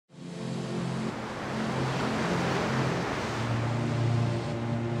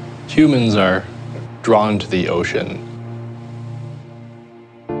Humans are drawn to the ocean.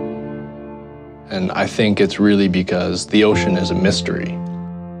 And I think it's really because the ocean is a mystery.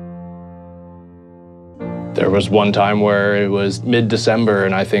 There was one time where it was mid-December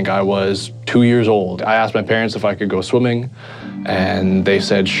and I think I was 2 years old. I asked my parents if I could go swimming and they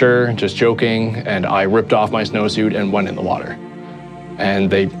said, sure, just joking. And I ripped off my snowsuit and went in the water. And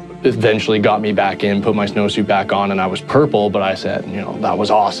they eventually got me back in, put my snowsuit back on, and I was purple, but I said, that was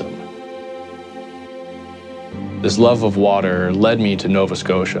awesome. This love of water led me to Nova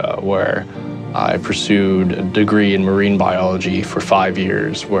Scotia, where I pursued a degree in marine biology for 5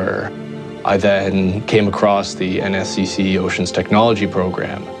 years, where I then came across the NSCC Oceans Technology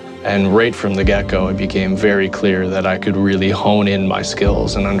program. And right from the get-go, it became very clear that I could really hone in my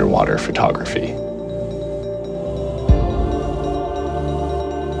skills in underwater photography.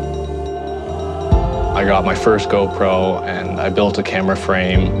 I got my first GoPro and I built a camera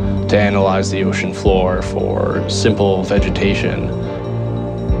frame to analyze the ocean floor for simple vegetation.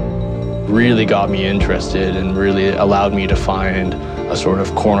 Really got me interested and really allowed me to find a sort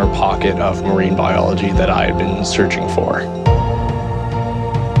of corner pocket of marine biology that I had been searching for.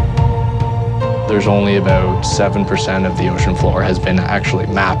 There's only about 7% of the ocean floor has been actually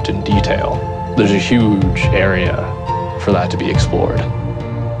mapped in detail. There's a huge area for that to be explored.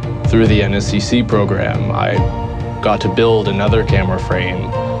 Through the NSCC program, I got to build another camera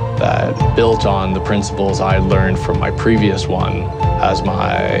frame that built on the principles I learned from my previous one as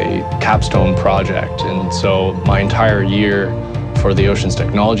my capstone project. And so my entire year for the Oceans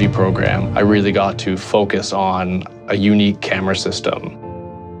Technology program, I really got to focus on a unique camera system.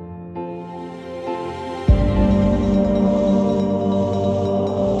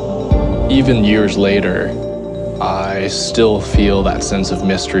 Even years later, I still feel that sense of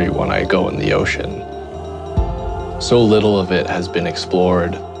mystery when I go in the ocean. So little of it has been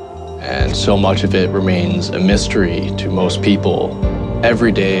explored, and so much of it remains a mystery to most people.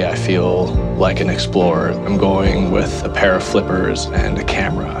 Every day I feel like an explorer. I'm going with a pair of flippers and a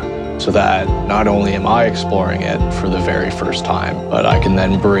camera, so that not only am I exploring it for the very first time, but I can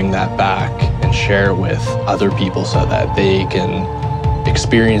then bring that back and share it with other people so that they can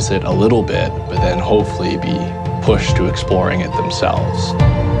experience it a little bit, but then hopefully be pushed to exploring it themselves.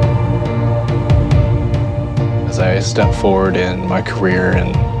 As I step forward in my career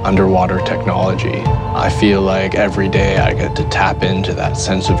in underwater technology, I feel like every day I get to tap into that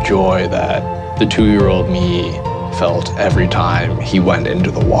sense of joy that the 2-year-old me felt every time he went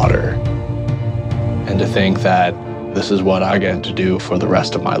into the water. And to think that this is what I get to do for the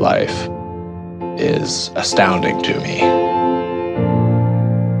rest of my life is astounding to me.